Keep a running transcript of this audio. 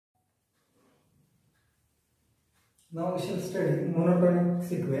Now we shall study monotonic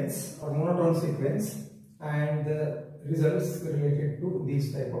sequence or monotone sequence and the results related to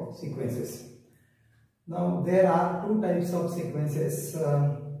these type of sequences. Now there are two types of sequences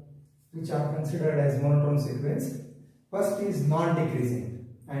which are considered as monotone sequence. First is non-decreasing,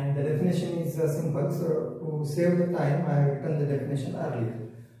 and the definition is simple, so to save the time I have written the definition earlier.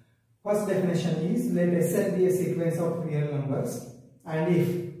 First definition is, let Sn be a sequence of real numbers, and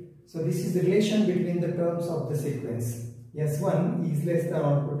if, so this is the relation between the terms of the sequence. S1 is less than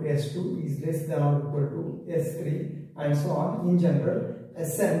or equal to S2 is less than or equal to S3 and so on. In general,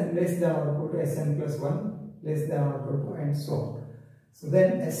 Sn less than or equal to Sn plus 1 less than or equal to and so on. So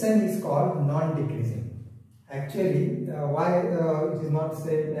then Sn is called non-decreasing. Actually, why it is not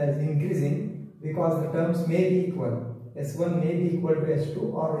said as increasing? Because the terms may be equal. S1 may be equal to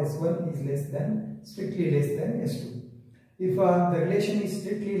S2 or S1 is less than, strictly less than S2. If the relation is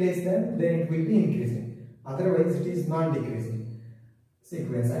strictly less than, then it will be increasing. Otherwise, it is non-decreasing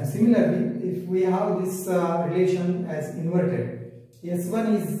sequence. And similarly, if we have this relation as inverted,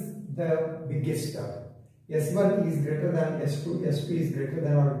 S1 is the biggest term. S1 is greater than S2, S2 is greater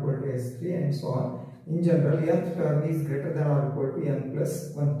than or equal to S3 and so on. In general, nth term is greater than or equal to n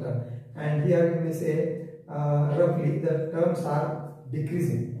plus 1 term. And here you may say roughly the terms are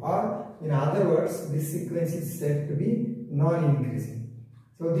decreasing, or in other words, this sequence is said to be non-increasing.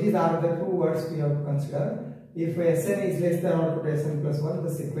 So these are the two words we have to consider. If Sn is less than or equal to Sn plus 1, the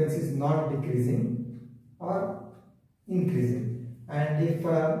sequence is not decreasing or increasing. And if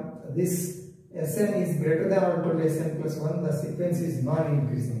this Sn is greater than or equal to Sn plus 1, the sequence is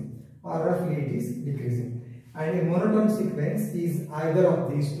non-increasing, or roughly it is decreasing. And a monotone sequence is either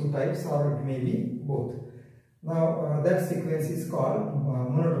of these two types, or it may be both. Now that sequence is called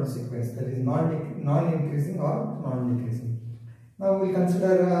monotone sequence, that is non-increasing or non-decreasing. Now we will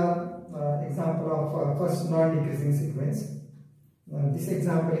consider example of first non-decreasing sequence. This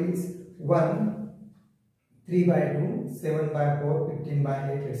example is 1, 3 by 2, 7 by 4, 15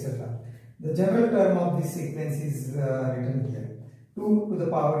 by 8, etc. The general term of this sequence is written here. 2 to the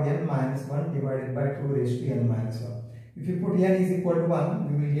power n minus 1 divided by 2 raised to n minus 1. If you put n is equal to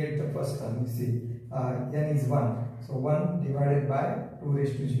 1, we will get the first term. You see, n is 1. So 1 divided by 2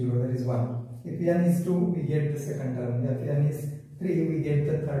 raised to 0, that is 1. If n is 2, we get the second term. If n is 3, we get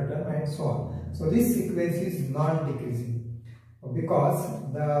the third term and so on. So this sequence is non-decreasing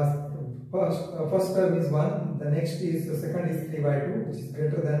because the first term is 1, the next is, the second is 3 by 2, which is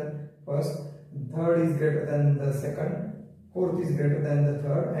greater than first, third is greater than the second, fourth is greater than the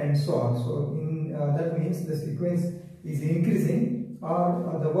third and so on. So that means the sequence is increasing,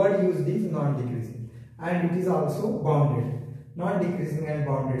 or the word used is non-decreasing, and it is also bounded, non-decreasing and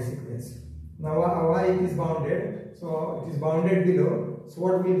bounded sequence. Now why it is bounded? So it is bounded below. So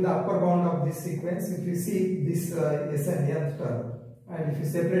what will be the upper bound of this sequence? If you see this Sn nth term, and if you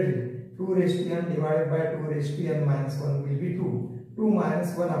separate it, 2 raised to n divided by 2 raised to n minus 1 will be 2. 2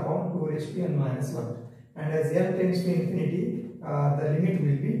 minus 1 upon 2 raised to n minus 1. And as n tends to infinity, the limit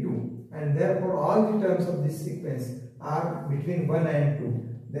will be 2. And therefore all the terms of this sequence are between 1 and 2.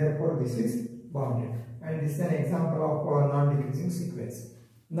 Therefore this is bounded. And this is an example of non-decreasing sequence.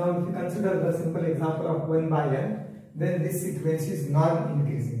 Now if you consider the simple example of 1 by n, then this sequence is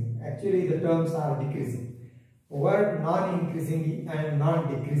non-increasing. Actually the terms are decreasing. Word non-increasing and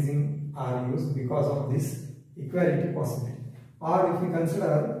non-decreasing are used because of this equality possibility. Or if you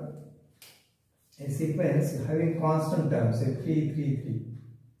consider a sequence having constant terms, say 3, 3, 3,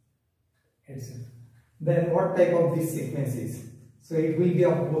 etc. Then what type of this sequence is? So it will be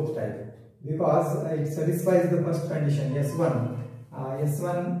of both type, because it satisfies the first condition, S1.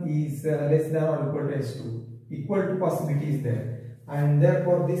 S1 is less than or equal to S2. Equal to possibility is there, and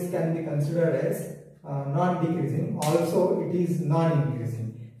therefore this can be considered as non-decreasing. Also it is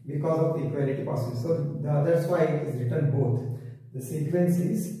non-increasing because of the equality possibility. So that's why it is written both. The sequence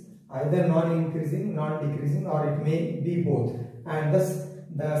is either non-increasing, non-decreasing, or it may be both, and thus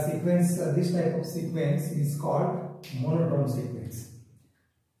the sequence, this type of sequence is called monotone sequence.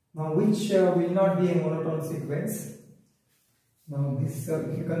 Now which will not be a monotone sequence? Now this,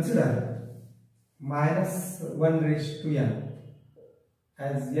 if you consider minus 1 raised to n,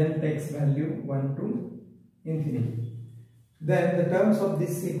 as n takes value 1 to infinity, then the terms of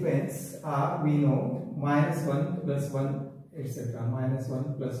this sequence are, we know, minus 1 plus 1, etc., minus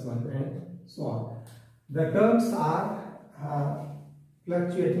 1 plus 1 and so on. The terms are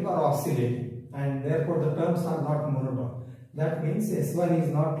fluctuating or oscillating, and therefore the terms are not monotone. That means S1 is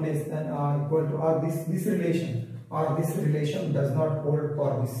not less than or equal to, or this relation, or this relation does not hold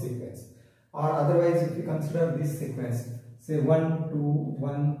for this sequence. Or otherwise, if you consider this sequence, say 1, 2,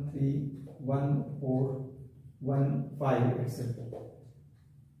 1, 3, 1, 4, 1, 5, etc.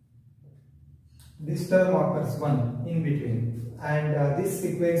 This term occurs 1 in between, and this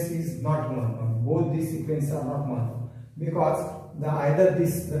sequence is not monotone. Both these sequences are not monotone because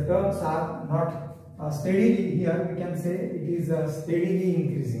the terms are not steadily. Here we can say it is steadily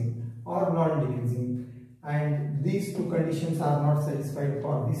increasing or non-decreasing, and these two conditions are not satisfied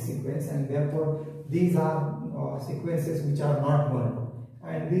for this sequence, and therefore these are sequences which are not monotone,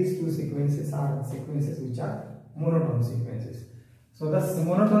 and these two sequences are sequences which are monotone sequences. So thus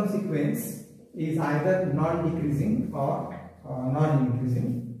monotone sequence is either non-decreasing or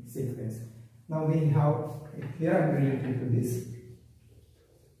non-increasing sequence. Now we have a theorem related to this.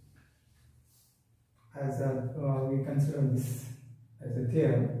 As we consider this as a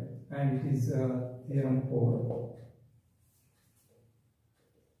theorem, and it is theorem 4.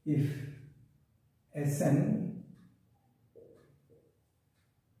 If Sn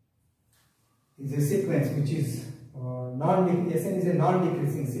is a sequence which is Sn is a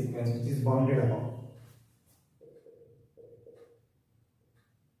non-decreasing sequence which is bounded above.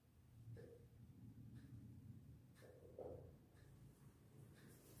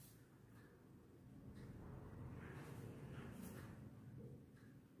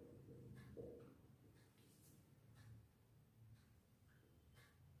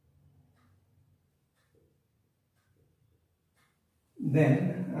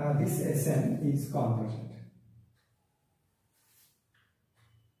 Then this Sn is convergent.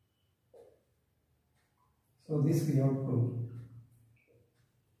 So this we have proved.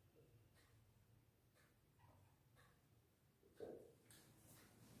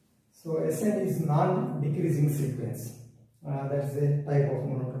 So Sn is non-decreasing sequence. That's a type of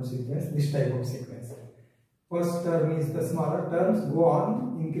monotone sequence, this type of sequence. First term is the smaller terms go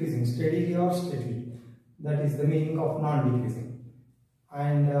on increasing steadily or steadily. That is the meaning of non-decreasing.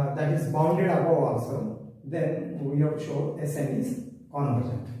 And that is bounded above also. Then we have shown Sn is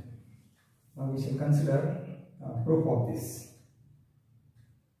convergent. Now we shall consider proof of this.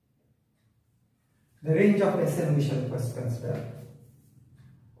 The range of Sn we shall first consider.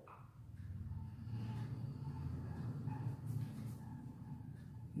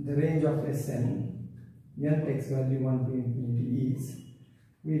 The range of Sn, n takes value 1 to infinity, is,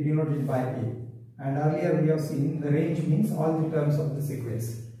 we denote it by A. And earlier we have seen the range means all the terms of the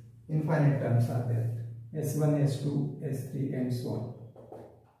sequence. Infinite terms are there. S1, S2, S3 and so on.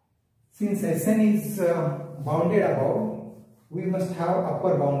 Since Sn is bounded above, we must have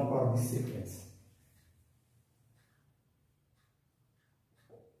upper bound for this sequence.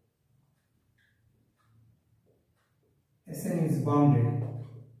 Sn is bounded.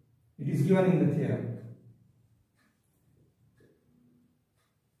 It is given in the theorem.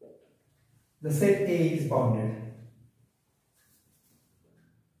 The set A is bounded.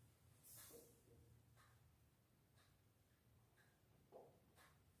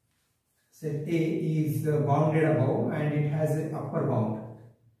 Set A is bounded above and it has an upper bound.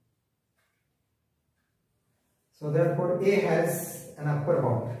 So therefore A has an upper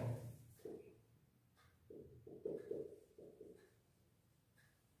bound.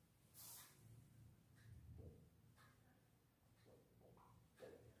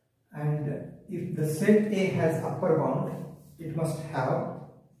 And if the set A has upper bound, it must have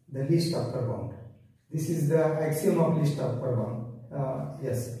the least upper bound. This is the axiom of least upper bound.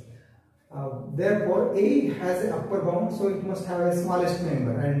 Yes. Therefore, A has an upper bound, so it must have a smallest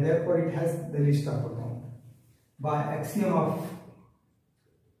member, and therefore it has the least upper bound. By axiom of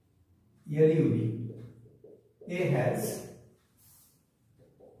LUB, A has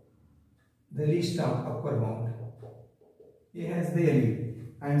the least upper bound. A has the LUB.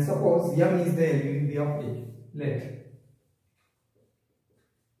 And suppose M is the LUB of A. Let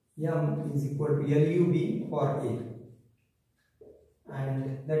M is equal to LUB for A,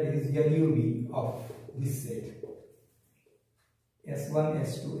 and that is LUB of this set S1,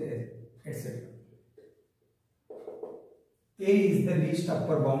 S2, etc. A is the least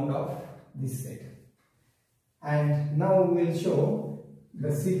upper bound of this set. And now we will show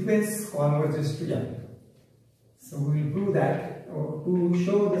the sequence converges to M. So we will prove that to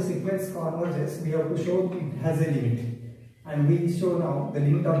show the sequence converges, we have to show it has a limit. And we show now the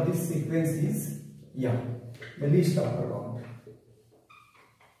limit of this sequence is M, the least upper bound.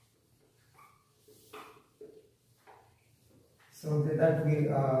 So that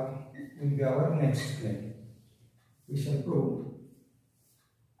will be our next claim. We shall prove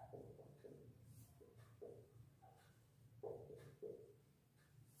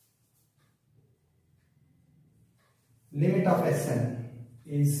limit of Sn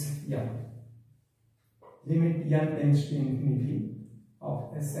is M. Limit n tends to infinity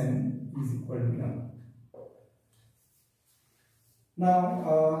of Sn is equal to M.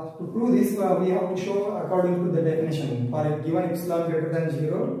 Now, to prove this, we have to show according to the definition. For a given epsilon greater than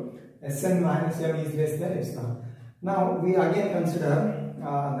 0, Sn minus m is less than epsilon. Now, we again consider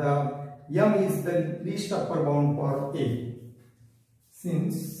the m is the least upper bound for A.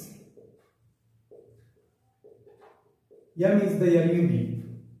 Since m is the LUB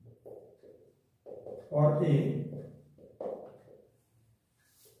for A,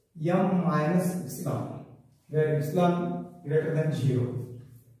 m minus epsilon, where epsilon greater than 0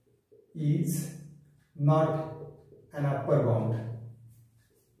 is not an upper bound.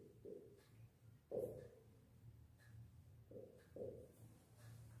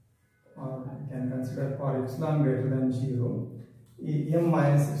 Or you can consider for epsilon greater than 0, m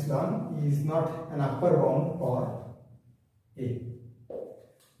minus epsilon is not an upper bound for A.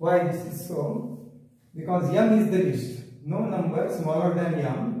 Why this is so? Because m is the least. No number smaller than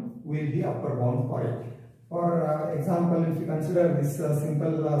m will be upper bound for it. For example, if you consider this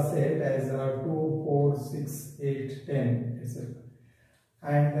simple set as 2, 4, 6, 8, 10, etc.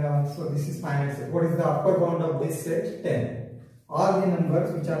 And so this is finite set. What is the upper bound of this set? 10. All the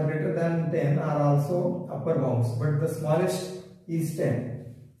numbers which are greater than 10 are also upper bounds, but the smallest is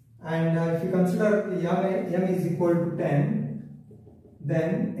 10. And if you consider m is equal to 10,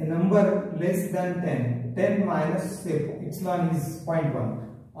 then a number less than 10 minus say epsilon is 0.1,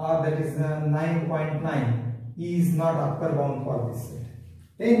 or that is 9.9, is not upper bound for this set.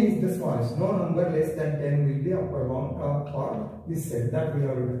 10 is the smallest. No number less than 10 will be upper bound for this set. That we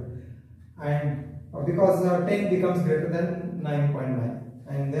have written. And because 10 becomes greater than 9.9,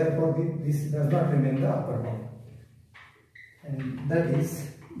 and therefore this does not remain the upper bound. And that is,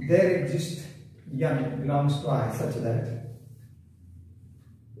 there exists n belongs to I such that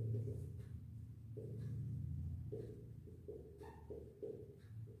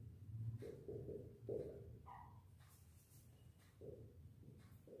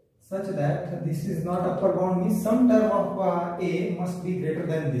this is not upper bound, means some term of A must be greater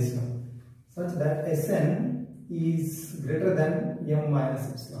than this one, such that Sn is greater than m minus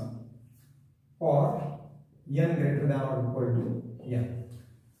epsilon or n greater than or equal to n.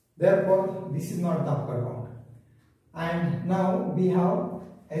 Therefore, this is not the upper bound. And now we have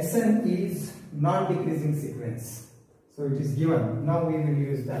Sn is non-decreasing sequence. So it is given. Now we will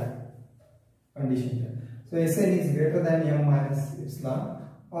use that condition here. So Sn is greater than m minus epsilon,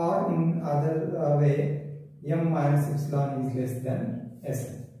 or in other way, m minus epsilon is less than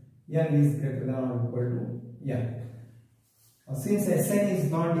Sn. n is greater than or equal to n. Since Sn is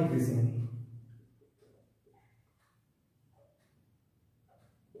non-decreasing,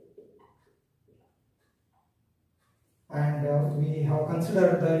 and we have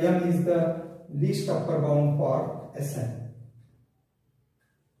considered the m is the least upper bound for Sn.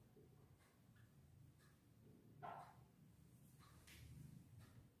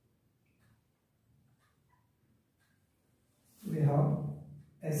 We have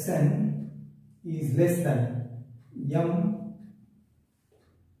Sn is less than m,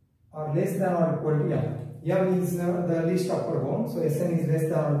 or less than or equal to m. M is the least upper bound, so Sn is less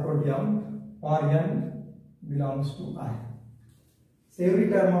than or equal to m, or n belongs to I. So every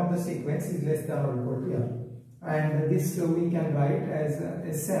term of the sequence is less than or equal to m, and this we can write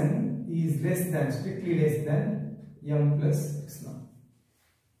as Sn is less than, strictly less than m plus epsilon,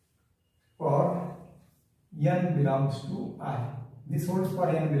 for n belongs to I. This holds for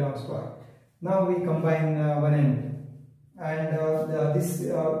n belongs to I. Now we combine one end, and this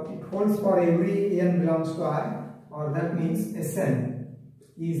it holds for every n belongs to I, or that means Sn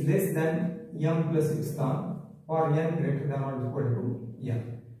is less than m plus epsilon or n greater than or equal to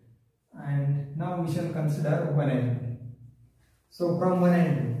m. And now we shall consider one end. So from one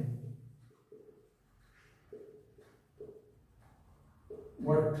end,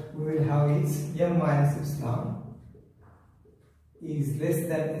 what we will have is m minus epsilon is less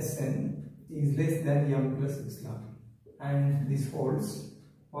than Sn is less than m plus epsilon, and this holds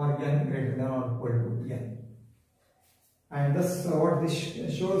for n greater than or equal to n. And thus what this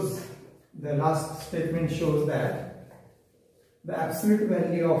shows, the last statement shows that the absolute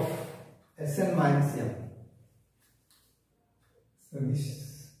value of Sn minus m. So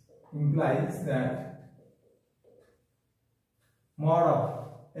this implies that mod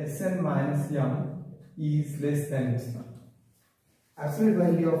of Sn minus m is less than epsilon. Absolute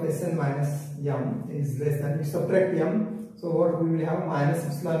value of Sn minus m is less than, we subtract m, so what we will have, minus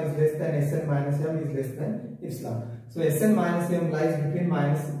epsilon is less than Sn minus m is less than epsilon. So Sn minus m lies between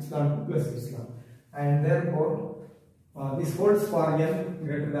minus epsilon plus epsilon, and therefore this holds for n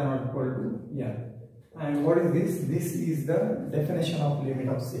greater than or equal to n. And what is this? This is the definition of limit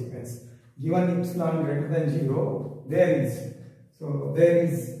of sequence. Given epsilon greater than 0, there is. So So there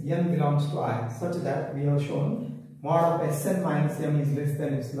is n belongs to I such that we have shown mod of Sn minus m is less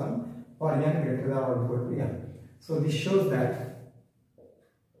than epsilon for n greater than or equal to m. So this shows that,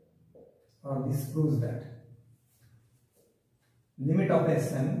 or this proves that limit of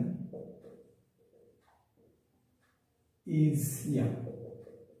Sn is m,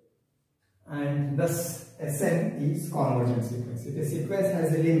 and thus Sn is convergent sequence. If a sequence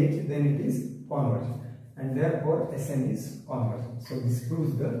has a limit, then it is convergent, and therefore Sn is convergent. So this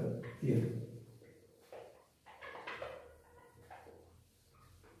proves the theorem.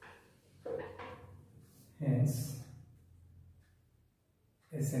 Hence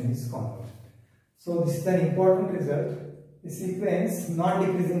Sn is convergent. So this is an important result. The sequence,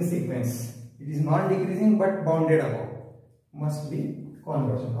 non-decreasing sequence, it is non-decreasing but bounded above, must be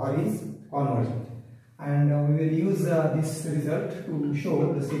convergent or is convergent, and we will use this result to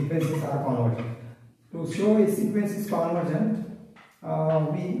show the sequences are convergent. To show a sequence is convergent,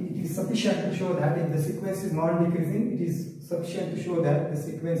 it is sufficient to show that if the sequence is non-decreasing, it is sufficient to show that the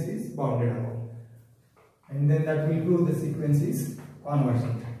sequence is bounded above, and then that will prove the sequence is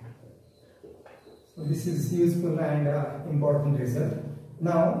convergent. So this is useful and important result.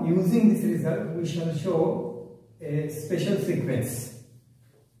 Now using this result, we shall show a special sequence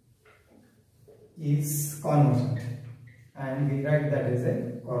is convergent, and we write that as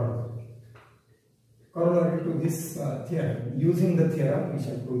a corollary. Corollary to this theorem. Using the theorem, we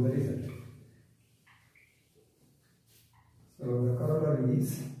shall prove the result. So the corollary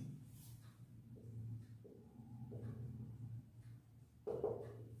is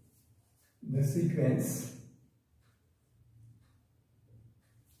the sequence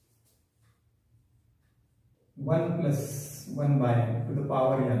one plus 1 by n to the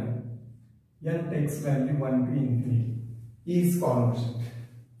power n, n takes value 1 to infinity, is convergent.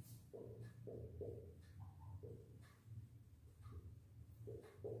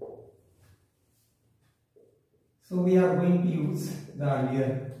 So we are going to use the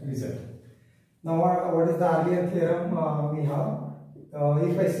earlier result. Now what is the earlier theorem we have?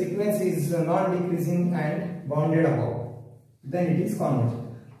 If a sequence is non-decreasing and bounded above, then it is convergent.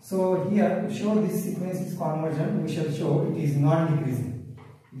 So here, to show this sequence is convergent, we shall show it is non-decreasing.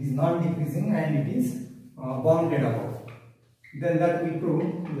 It is non-decreasing and it is bounded above. Then that will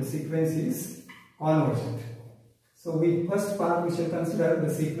prove the sequence is convergent. So first part we shall consider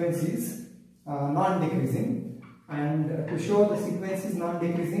the sequence is non-decreasing, and to show the sequence is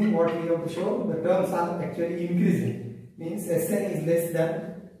non-decreasing, what we have to show, the terms are actually increasing. Means Sn is less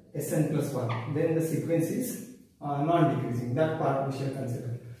than Sn plus 1, then the sequence is non-decreasing. That part we shall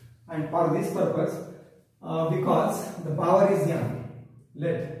consider. And for this purpose, because the power is n,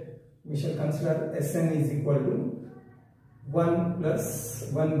 we shall consider Sn is equal to 1 plus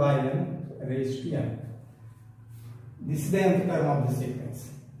 1 by n raised to n. This is the nth term of the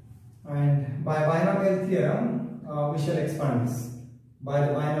sequence. And by binomial theorem, we shall expand this by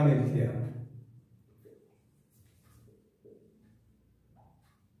the binomial theorem.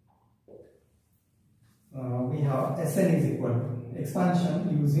 We have Sn is equal to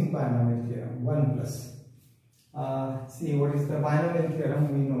expansion using binomial theorem 1 plus. See what is the binomial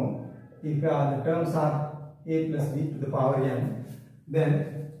theorem? We know if the terms are a plus b to the power n,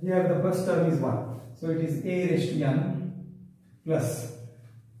 then here the first term is 1. So it is a raised to n plus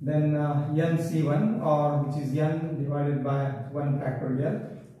then nc1, or which is n divided by 1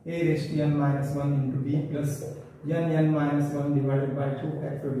 factorial, a raised to n minus 1 into b plus n minus 1 divided by 2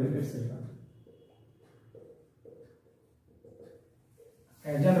 factorial, etc.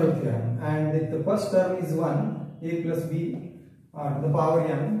 A general theorem. And if the first term is 1, a plus b to the power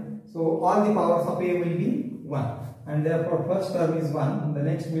n, so all the powers of a will be 1, and therefore first term is 1, the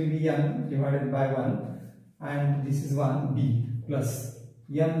next will be n divided by 1, and this is 1 b plus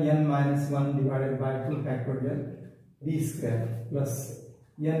n minus 1 divided by 2 factorial b square plus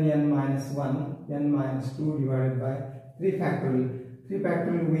n minus 1 n minus 2 divided by 3 factorial. 3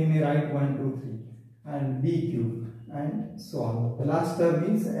 factorial we may write 1, 2, 3, and b cube, and so on. The last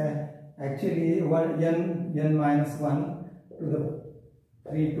term is actually n minus 1 to the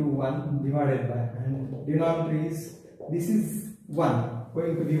 3 to 1 divided by, and denominator is, this is 1,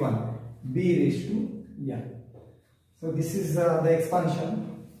 going to be 1, b raised to n. So this is the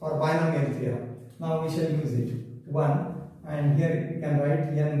expansion for binomial theorem. Now we shall use it. 1, and here we can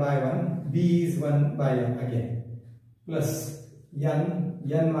write n by 1, b is 1 by n again, plus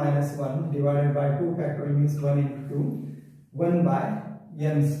n minus 1 divided by 2 factorial means 1 into 2, 1 by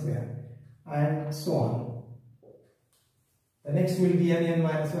n square, and so on. The next will be n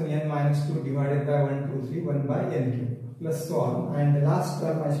minus 1, n minus 2 divided by 1, 2, 3, 1 by n cube, plus so on. And the last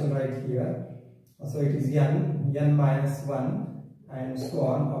term I shall write here. So it is n minus 1 and so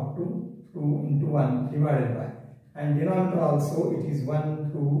on up to 2 into 1 divided by, and denominator also it is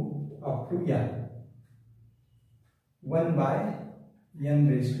 1, 2 up to n. 1 by n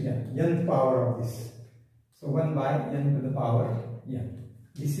raised to n, nth power of this. So 1 by n to the power n.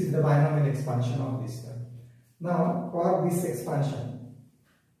 This is the binomial expansion of this term. Now for this expansion,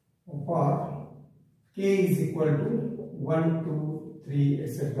 for k is equal to 1, 2, 3,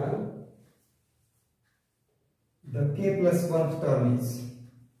 etc. The k plus 1th term is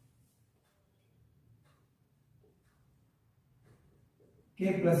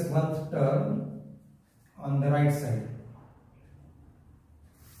k plus 1th term on the right side.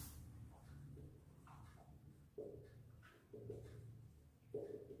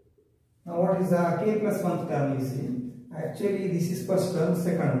 Now what is the k plus 1th term? You see, actually this is first term,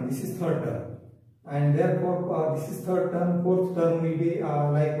 second, this is third term, and therefore this is third term, fourth term will be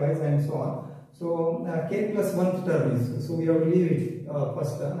likewise, and so on. So k plus 1th term is, so we have to leave it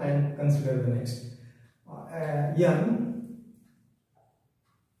first term and consider the next. N,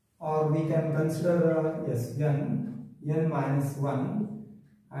 or we can consider yes, n minus 1,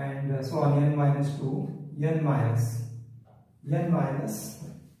 and so on, n minus 2, n minus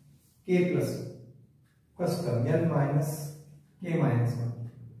k plus first term, n minus k minus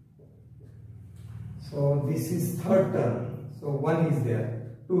 1. So this is third term, so 1 is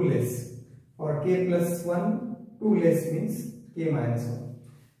there, 2 less. For k plus 1, 2 less means k minus 1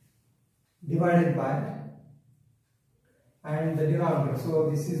 divided by, and the denominator, so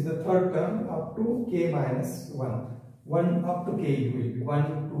this is the third term up to k minus 1. 1 up to k it will be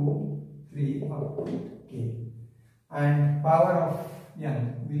 1, 2, 3 up to k, and power of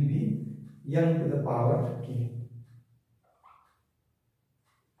n will be n to the power k.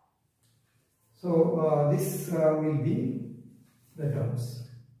 So this will be the terms.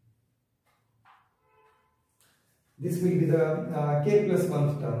 This will be the k plus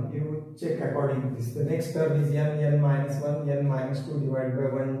 1th term. You check according to this. The next term is n minus 1, n minus 2 divided by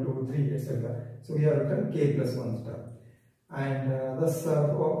 1, 2, 3, etc. So we have written k plus 1th term. And thus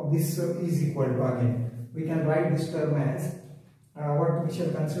this is equal to, again, we can write this term as, what we shall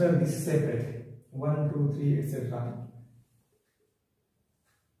consider this separate, 1, 2, 3, etc.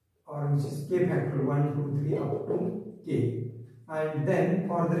 Or which is k factorial 1, 2, 3 up to k. And then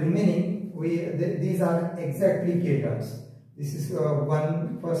for the remaining, these are exactly k terms. This is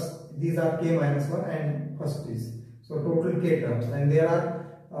 1 first, these are k minus 1 and first is. So total k terms, and there are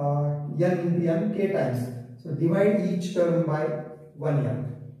n into n k times. So divide each term by 1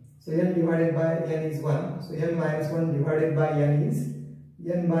 n. So n divided by n is 1. So n minus 1 divided by n is,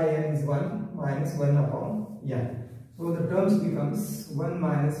 n by n is 1 minus 1 upon n. So the terms becomes 1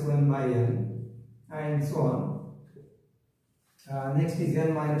 minus 1 by n, and so on. Next is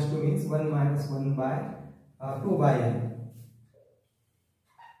n minus 2 means 1 minus 1 by 2 by n,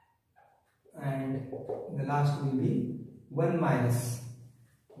 and the last will be 1 minus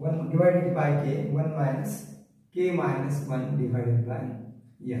 1 divided by k, 1 minus k minus 1 divided by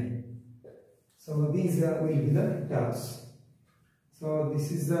n. So these will be the terms. So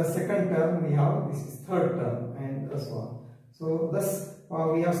this is the second term we have, this is third term, and so on. So thus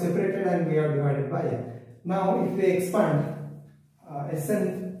we have separated and we have divided by n. Now if we expand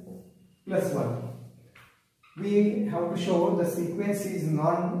Sn plus 1, we have to show the sequence is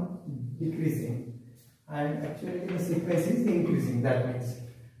non-decreasing, and actually the sequence is increasing, that means.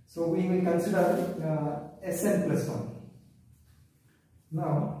 So we will consider Sn plus 1.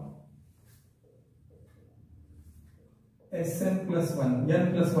 Now Sn plus 1,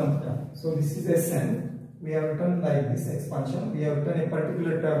 n plus 1 term. So this is Sn. We have written like this expansion. We have written a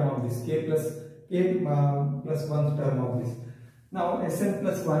particular term of this k plus 1 term of this. Now Sn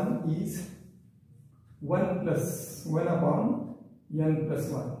plus 1 is 1 plus 1 upon n plus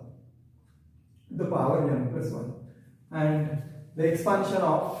 1, the power n plus 1, and the expansion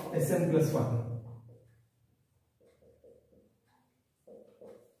of Sn plus 1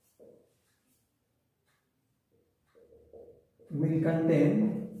 will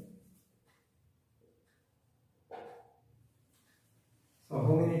contain, so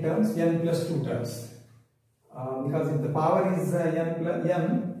how many terms? N plus 2 terms. Because if the power is n plus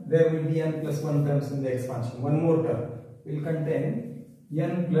n, there will be n plus 1 terms in the expansion. One more term will contain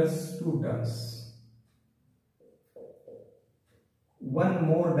n plus 2 terms, one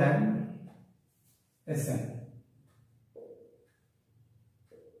more than Sn,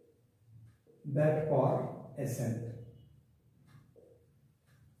 that for Sn.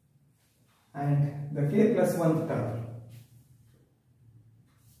 And the k plus 1 term,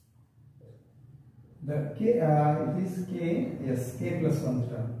 the k, this k, yes, k plus 1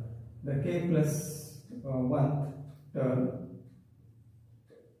 term, the k plus 1 term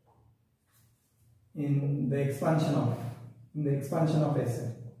in the expansion of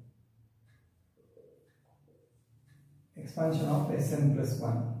Sn. Expansion of Sn plus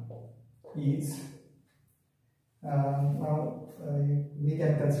 1 is we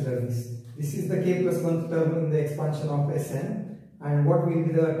can consider this. This is the k plus 1th term in the expansion of Sn, and what will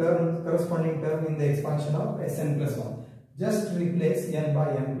be the corresponding term in the expansion of Sn plus 1? Just replace n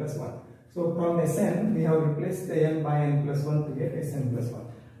by n plus 1. So from Sn we have replaced the n by n plus 1 to get Sn plus 1,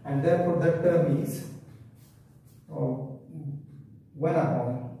 and therefore that term is 1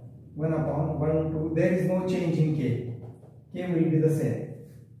 upon 1, 2. There is no change in k. K will be the same.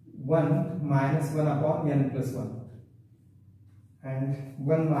 1 minus 1 upon n plus 1, and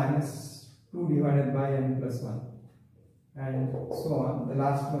 1 minus 2 divided by n plus 1, and so on. The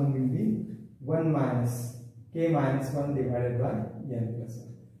last one will be 1 minus k minus 1 divided by n plus 1.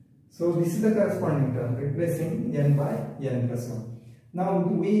 So this is the corresponding term, replacing n by n plus 1. Now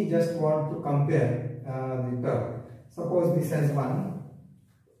we just want to compare the term. Suppose this has 1,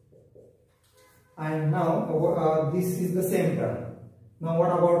 and now this is the same term. Now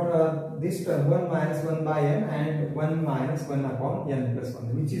what about this term, 1 minus 1 by n and 1 minus 1 upon n plus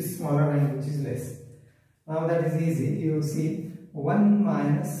 1, which is smaller and which is less? Now that is easy. You see 1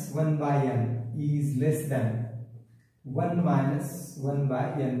 minus 1 by n is less than 1 minus 1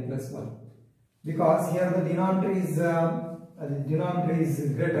 by n plus 1, because here the denominator is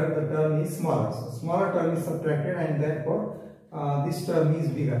greater, the term is smaller. So smaller term is subtracted, and therefore this term is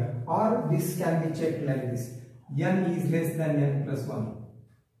bigger. Or this can be checked like this: n is less than n plus 1.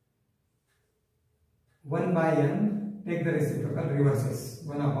 1 by n, take the reciprocal, reverses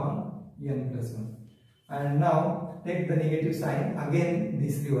 1 upon n plus 1. And now take the negative sign, again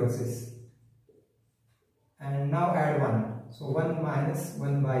this reverses. And now add 1. So 1 minus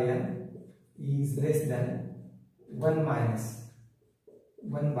 1 by n is less than 1 minus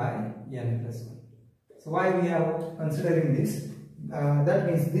 1 by n plus 1. So why we are considering this? That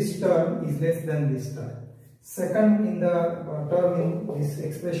means this term is less than this term. Second in the term in this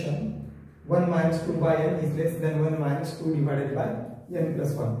expression, 1 minus 2 by n is less than 1 minus 2 divided by n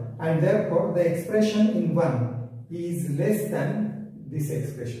plus 1. And therefore the expression in 1 is less than this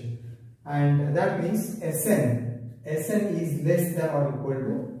expression. And that means Sn is less than or equal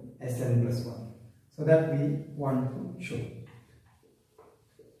to Sn plus 1. So that we want to show.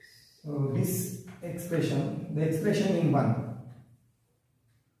 So this expression, the expression in 1,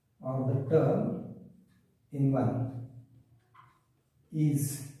 or the term in 1,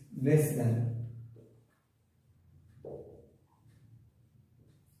 is less than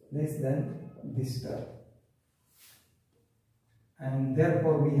this term, and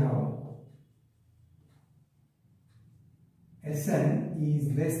therefore we have Sn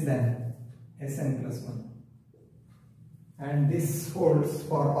is less than Sn plus 1, and this holds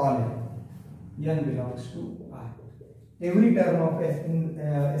for all n belongs to R. Every term of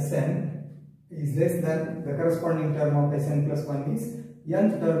Sn is less than the corresponding term of Sn plus 1 is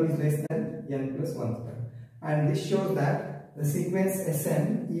nth term is less than n plus 1th term, and this shows that the sequence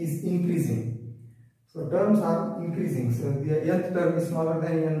Sn is increasing. So terms are increasing, so the nth term is smaller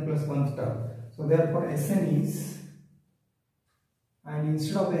than n plus 1th term. So therefore Sn is, and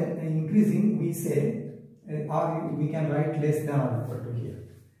instead of increasing we say, or we can write less than or equal to here.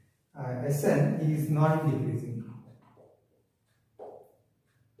 Sn is non-decreasing.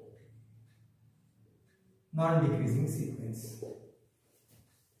 Non-decreasing sequence.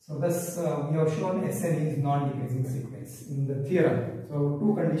 So thus we have shown Sn is non-decreasing sequence in the theorem. So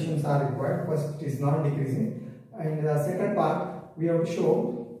two conditions are required. First, it is non-decreasing, and the second part we have to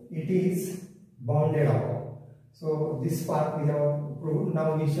show it is bounded above. So this part we have proved.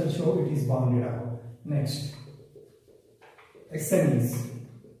 Now we shall show it is bounded above. Next, Sn is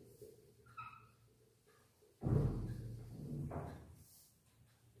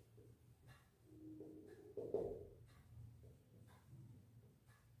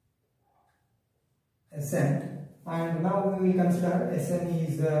Sn, and now we will consider Sn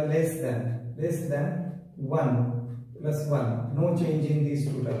is less than 1 plus 1. No change in these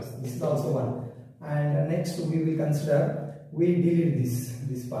two terms. This is also 1. And next we will consider, we delete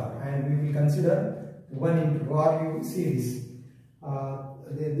this part, and we will consider 1 into 2, or you see this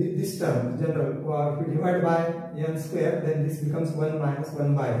this term general, if we divide by n square, then this becomes 1 minus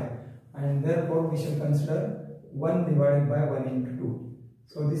 1 by n, and therefore we shall consider 1 divided by 1 into 2.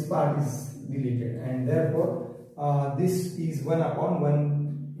 So this part is deleted, and therefore this is 1 upon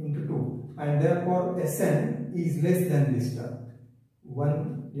 1 into 2, and therefore Sn is less than this term,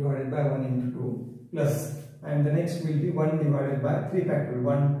 1 divided by 1 into 2 plus, and the next will be 1 divided by 3 factorial,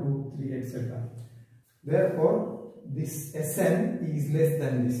 1, 2, 3, etc. Therefore this Sn is less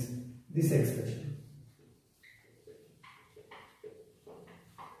than this expression.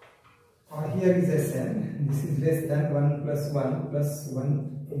 or here is Sn, this is less than 1 plus 1 plus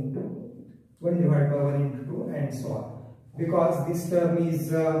 1 into 1 divided by 1 into 2 and so on. Because this term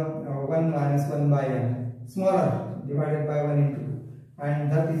is 1 minus 1 by n, smaller, divided by 1 into 2,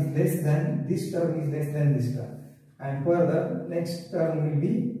 and that is less than, this term is less than this term. And further, next term will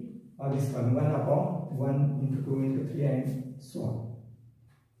be this one, 1 upon 1 into 2 into 3 and so on.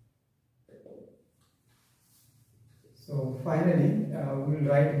 So finally, we will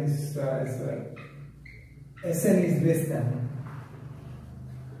write this as well. Sn is less than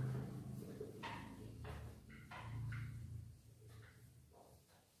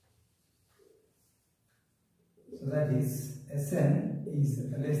so that is Sn is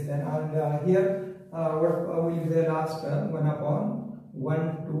less than, and here what will be the last term, 1 upon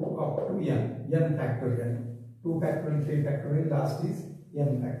 1 2 up to n factorial, 2 factorial, 3 factorial, last is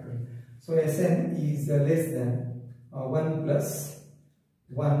n factorial. So Sn is less than 1 plus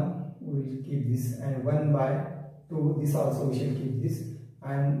 1, we will keep this, and 1 by 2, this also we shall keep this,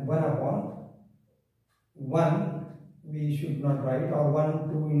 and 1 upon 1 we should not write, or 1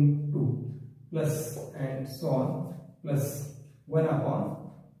 2 into 2 plus and so on, plus 1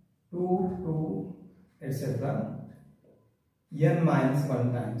 upon 2 etc. n minus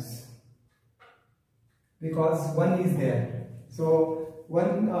 1 times, because 1 is there. So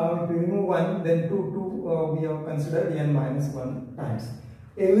 1, if we remove 1, then 2 we have considered n minus 1 times.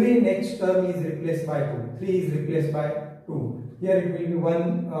 Every next term is replaced by 2. 3 is replaced by 2. Here it will be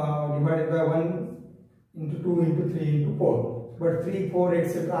 1 divided by 1 into 2 into 3 into 4. But 3, 4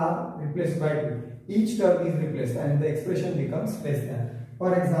 etc. are replaced by 2. Each term is replaced and the expression becomes less than.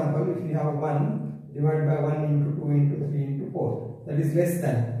 For example, if we have 1 divided by 1 into 2 into 3 into 4, that is less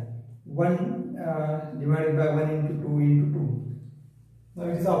than 1 divided by 1 into 2 into 2. Now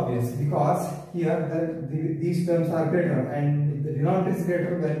it is obvious, because here these terms are greater, and if the denominator is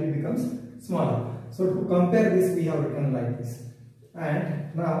greater, value becomes smaller. So to compare this, we have written like this,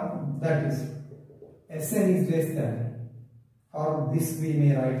 and now that is Sn is less than, or this we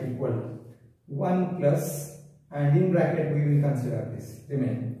may write equal 1 plus, and in bracket we will consider this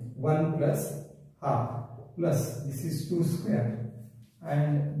remain 1 plus half plus this is 2 square,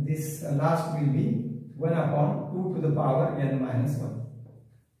 and this last will be 1 upon 2 to the power n minus 1.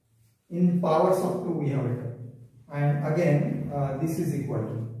 In powers of 2 we have written, and again this is equal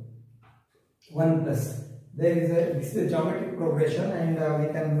to 1 plus, this is a geometric progression, and we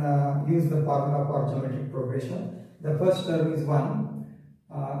can use the formula for geometric progression. The first term is 1,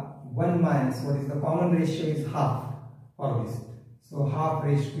 1 minus, what is the common ratio is half for this, so half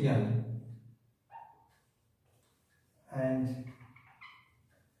raised to n, and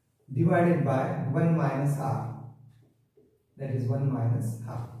divided by 1 minus r, that is 1 minus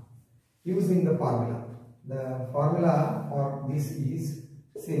half. Using the formula for this is,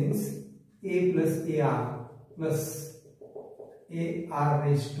 since a plus ar plus ar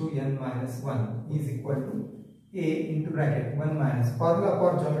raised to n minus 1 is equal to a into bracket 1 minus, formula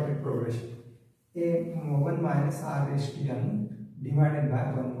for geometric progression, a 1 minus r raised to n divided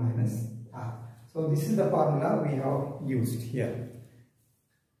by 1 minus r. So this is the formula we have used here.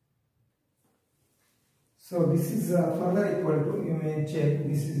 So this is further equal to, you may check,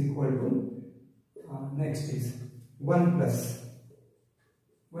 this is equal to, next is 1 plus,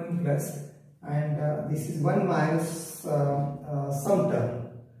 and this is 1 minus some term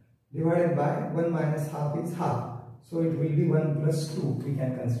divided by 1 minus half is half. So it will be 1 plus 2 we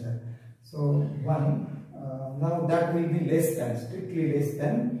can consider. So 1, now that will be less than, strictly less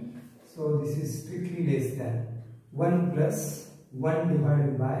than. So this is strictly less than 1 plus 1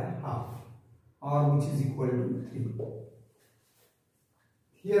 divided by half, or which is equal to 3.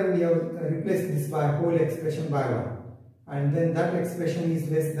 Here we have replaced this by whole expression by 1, and then that expression is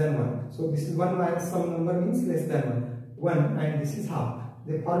less than 1. So this is 1 minus some number means less than 1, and this is half.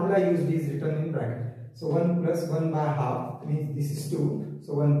 The formula used is written in bracket. So 1 plus 1 by half means this is 2,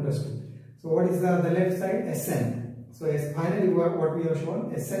 so 1 plus 2. So what is the left side? Sn. So as finally what we have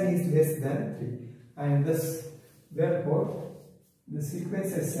shown, Sn is less than 3, and thus therefore the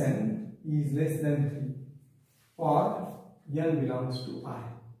sequence Sn is less than 3 for n belongs to I,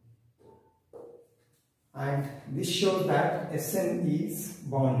 and this shows that Sn is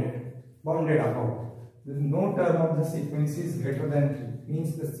bounded about. No term of the sequence is greater than 3,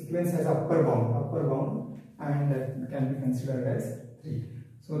 means the sequence has upper bound, and that can be considered as 3.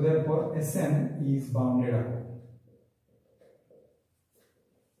 So therefore Sn is bounded about.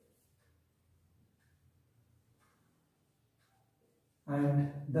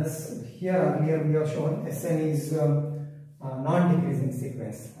 And thus here earlier we have shown Sn is non-decreasing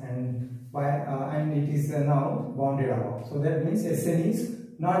sequence, and it is now bounded about. So that means Sn is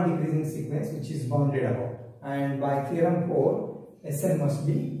non-decreasing sequence which is bounded above, and by theorem 4 Sn must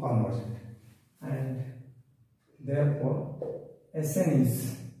be convergent, and therefore Sn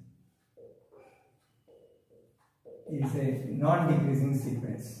is a non-decreasing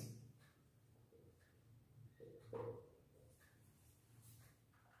sequence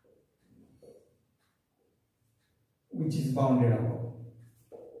which is bounded above.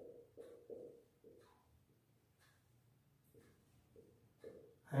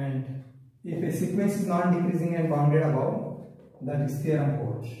 And if a sequence is non-decreasing and bounded above, that is theorem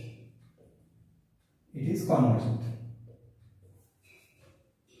 4. It is convergent.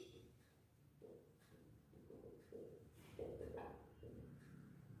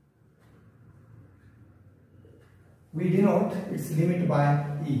 We denote its limit by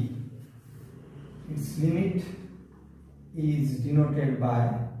E. Its limit is denoted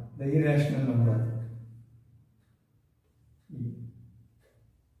by the irrational number E.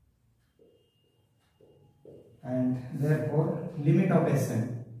 And therefore limit of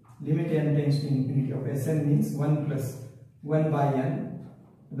Sn, limit n tends to infinity of Sn means 1 plus 1 by n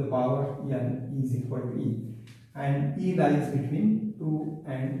to the power n is equal to E, and E lies between 2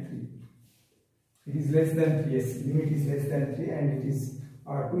 and 3. It is less than 3, yes, limit is less than 3, and it is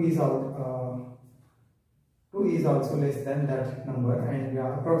 2 is also less than that number, and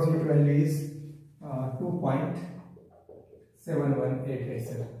approximate value is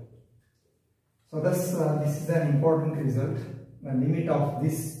 2.71887. So thus this is an important result. The limit of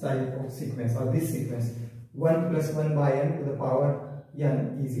this type of sequence, or this sequence, 1 plus 1 by n to the power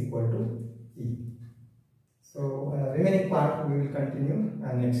n is equal to E. So remaining part we will continue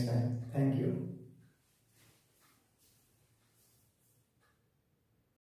next time. Thank you.